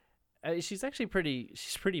 she's actually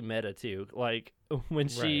she's pretty meta, too. Like, when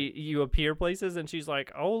you appear places and she's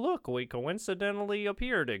like, oh, look, we coincidentally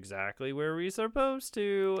appeared exactly where we supposed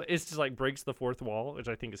to. It's just, like, breaks the fourth wall, which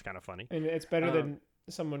I think is kind of funny. And it's better than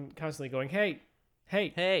someone constantly going, hey,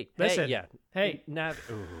 listen. Hey. Navi.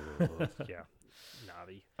 Yeah.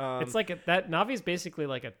 Navi. It's like that Navi's basically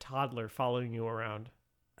like a toddler following you around.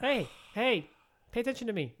 Hey, pay attention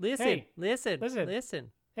to me. Listen.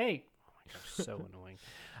 Hey. Oh my gosh, so annoying.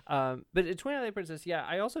 But in Twilight Princess,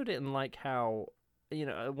 I also didn't like how,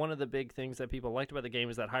 one of the big things that people liked about the game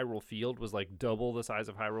is that Hyrule Field was like double the size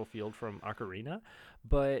of Hyrule Field from Ocarina,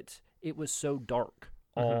 but it was so dark.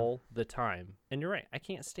 all the time. And you're right, I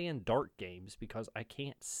can't stand dark games because I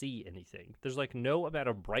can't see anything. There's like no amount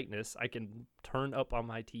of brightness I can turn up on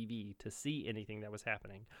my TV to see anything that was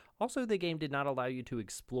happening. Also, the game did not allow you to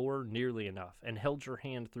explore nearly enough and held your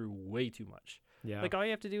hand through way too much. Yeah. Like all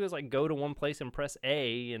you have to do is like go to one place and press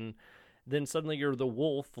A, and then suddenly you're the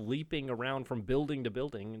wolf leaping around from building to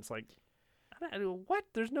building. It's like, what?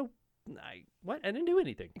 There's no... I didn't do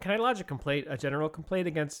anything. Can I lodge a general complaint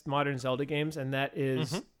against modern Zelda games, and that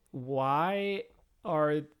is why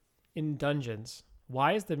are in dungeons?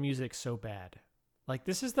 Why is the music so bad? Like,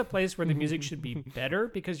 this is the place where the music should be better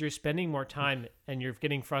because you're spending more time and you're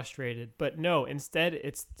getting frustrated. But no, instead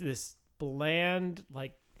it's this bland,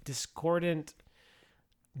 like discordant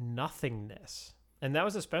nothingness, and that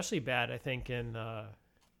was especially bad, I think, in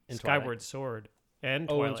Skyward Sword. And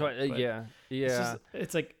Twilight, yeah.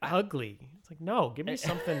 It's like ugly. It's like, no, give me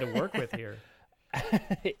something to work with here.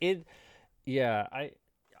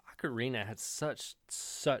 Ocarina had such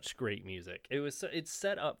great music. It's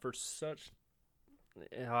set up for such.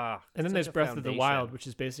 And then there's Breath of the Wild, which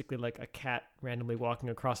is basically like a cat randomly walking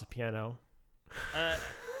across a piano.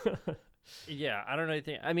 Yeah, I don't know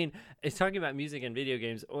anything. I mean, it's talking about music in video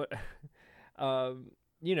games.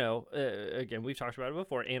 You know, again, we've talked about it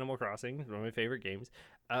before. Animal Crossing is one of my favorite games,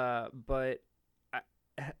 but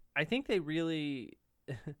I think they really,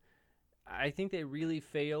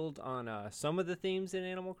 failed on some of the themes in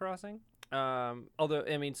Animal Crossing. Although,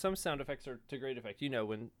 I mean, some sound effects are to great effect. You know,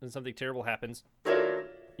 when something terrible happens,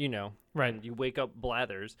 you know, right? And you wake up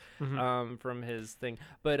Blathers from his thing,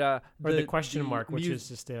 but or the question mark, which is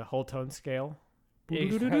just a whole tone scale.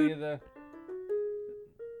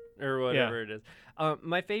 Or whatever it is.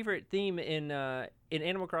 My favorite theme in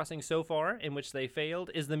Animal Crossing so far, in which they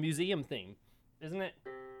failed, is the museum theme, isn't it?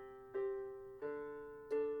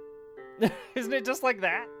 Isn't it just like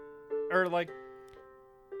that, or like?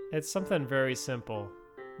 It's something very simple,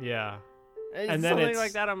 yeah. And then it's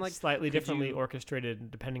like that. I'm like slightly differently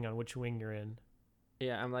orchestrated depending on which wing you're in.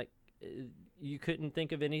 Yeah, I'm like, you couldn't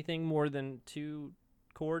think of anything more than two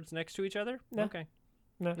chords next to each other. No. Okay.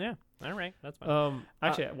 No. Yeah. All right. That's fine.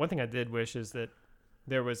 Actually, one thing I did wish is that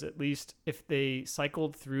there was at least, if they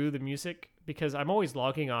cycled through the music, because I'm always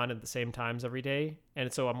logging on at the same times every day,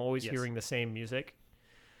 and so I'm always hearing the same music.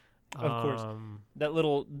 Of course. The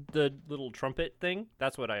little trumpet thing,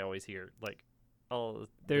 that's what I always hear. Like all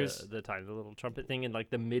the time, the little trumpet thing in like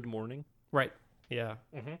the mid-morning. Right. Yeah.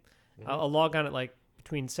 I'll log on at like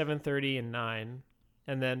between 7:30 and 9,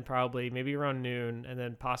 and then probably maybe around noon, and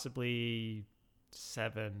then possibly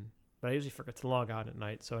 7, but I usually forget to log on at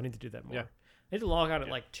night, so I need to do that more. I need to log on at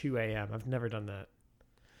like 2 a.m. I've never done that.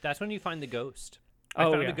 That's when you find the ghost. I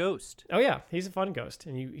found a ghost. Oh yeah, he's a fun ghost,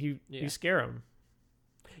 and you scare him.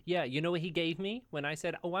 Yeah, you know what he gave me when I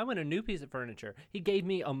said, "Oh, I want a new piece of furniture"? He gave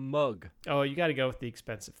me a mug. Oh, you got to go with the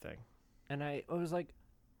expensive thing. And I was like,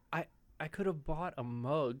 I could have bought a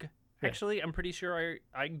mug. Yeah. Actually, I'm pretty sure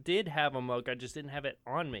I did have a mug. I just didn't have it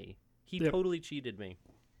on me. He totally cheated me.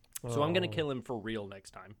 So I'm going to kill him for real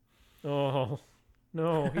next time. Oh,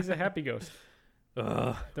 no. He's a happy ghost.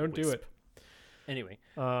 Don't do it. Anyway.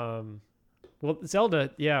 Well,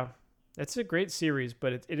 Zelda, yeah. It's a great series,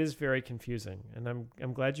 but it is very confusing. And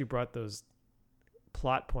I'm glad you brought those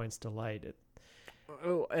plot points to light.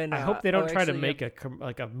 I hope they don't try to make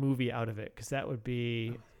a movie out of it, because that would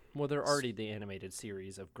be... Well, they're already the animated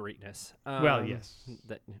series of greatness. Well, yes.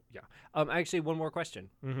 Actually, one more question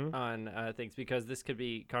on things, because this could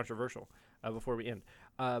be controversial before we end.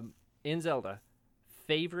 In Zelda,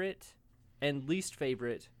 favorite and least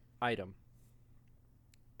favorite item?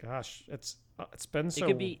 Gosh, it's been so... It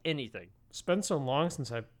could be anything. It's been so long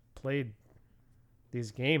since I've played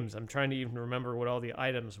these games. I'm trying to even remember what all the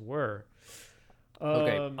items were.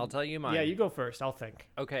 Okay, I'll tell you mine. Yeah, you go first. I'll think.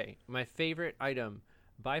 Okay, my favorite item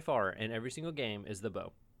by far in every single game is the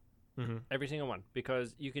bow. Every single one,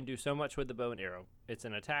 because you can do so much with the bow and arrow. It's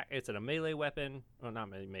an attack. It's a melee weapon. Well, not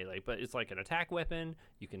melee, but it's like an attack weapon.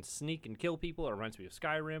 You can sneak and kill people. It reminds me of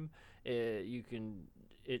Skyrim.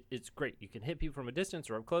 It's great. You can hit people from a distance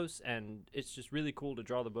or up close, and it's just really cool to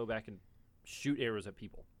draw the bow back and shoot arrows at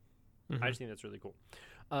people. I just think that's really cool.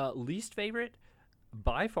 Least favorite,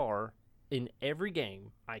 by far, in every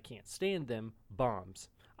game, I can't stand them, bombs.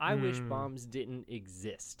 I wish bombs didn't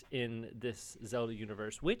exist in this Zelda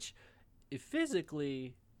universe, which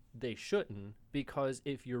physically they shouldn't, because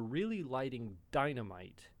if you're really lighting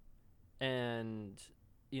dynamite and,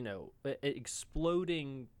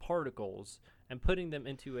 exploding particles and putting them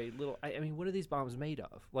into a little... I mean, what are these bombs made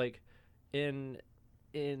of? Like, in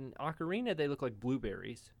Ocarina, they look like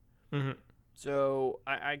blueberries. So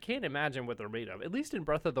I can't imagine what they're made of. At least in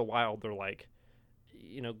Breath of the Wild, they're like...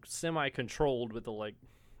 semi-controlled with the, like,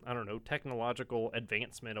 I don't know, technological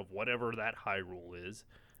advancement of whatever that Hyrule is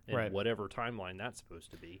and whatever timeline that's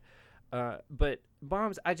supposed to be. But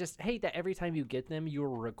bombs, I just hate that every time you get them, you're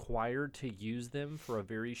required to use them for a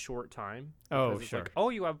very short time. Oh, sure. Like, oh,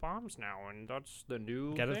 you have bombs now, and that's the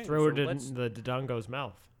new Gotta thing. throw it in the Dodongo's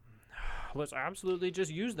mouth. Let's absolutely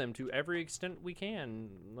just use them to every extent we can.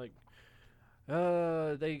 Like,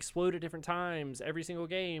 they explode at different times. Every single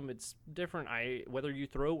game, it's different. Whether you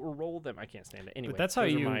throw or roll them, I can't stand it. Anyway, but that's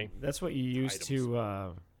what you use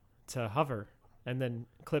items. to hover. And then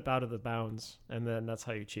clip out of the bounds, and then that's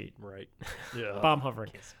how you cheat. Right. Yeah. Bomb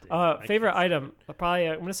hovering. Favorite item, probably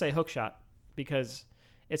I'm going to say hookshot, because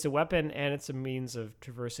it's a weapon and it's a means of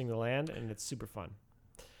traversing the land, and it's super fun.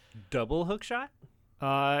 Double hookshot?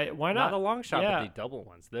 Why not? Not a long shot, but the double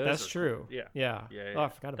ones. That's true. Cool. Yeah. Oh, I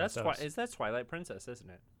forgot about those. Is that Twilight Princess, isn't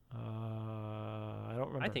it? I don't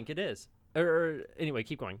remember. I think it is. Or anyway,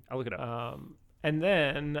 keep going. I'll look it up. And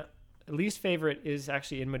then least favorite is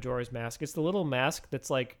actually in Majora's Mask. It's the little mask that's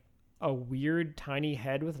like a weird tiny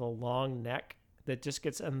head with a long neck that just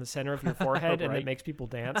gets in the center of your forehead and it makes people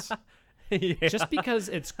dance. Just because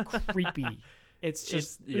it's creepy. It's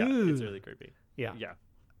just it's really creepy. Yeah.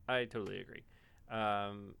 I totally agree.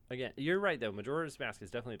 Again, you're right though. Majora's Mask is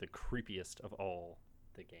definitely the creepiest of all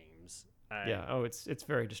the games. It's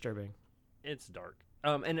very disturbing. It's dark.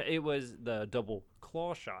 And it was the double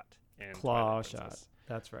claw shot. Claw shot.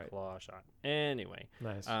 That's right. Claw shot. Anyway.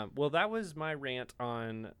 Nice. Well, that was my rant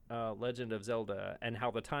on Legend of Zelda and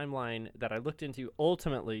how the timeline that I looked into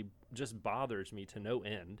ultimately just bothers me to no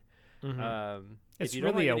end. Mm-hmm. It's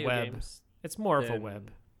really a web. It's more of a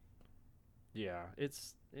web. Yeah.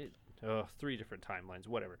 It's 3 different timelines,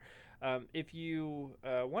 whatever. If you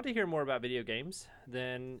want to hear more about video games,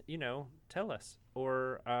 then, tell us.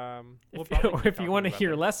 Or if you want to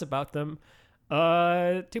hear less about them,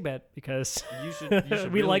 too bad, because you should we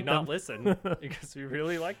really like not listen because we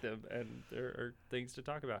really like them and there are things to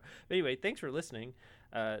talk about. But anyway, thanks for listening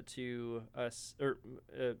to us or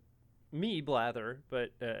me blather,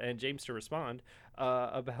 but and James to respond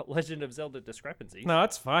about Legend of Zelda discrepancies. No,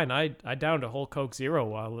 that's fine. I downed a whole Coke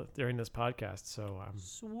Zero during this podcast, so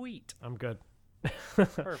sweet. I'm good.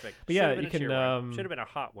 Perfect. But yeah, you can should have been a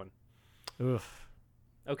hot one. Oof.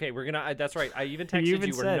 Okay, we're gonna. That's right. I even texted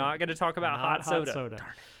you. We're not gonna talk about hot soda. Darn it.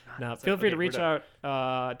 Now, feel free to reach out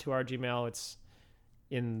to our Gmail. It's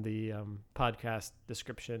in the podcast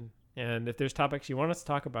description. And if there's topics you want us to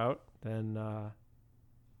talk about, then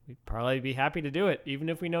we'd probably be happy to do it. Even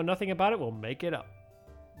if we know nothing about it, we'll make it up.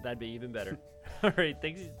 That'd be even better. All right.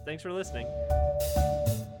 Thanks for listening.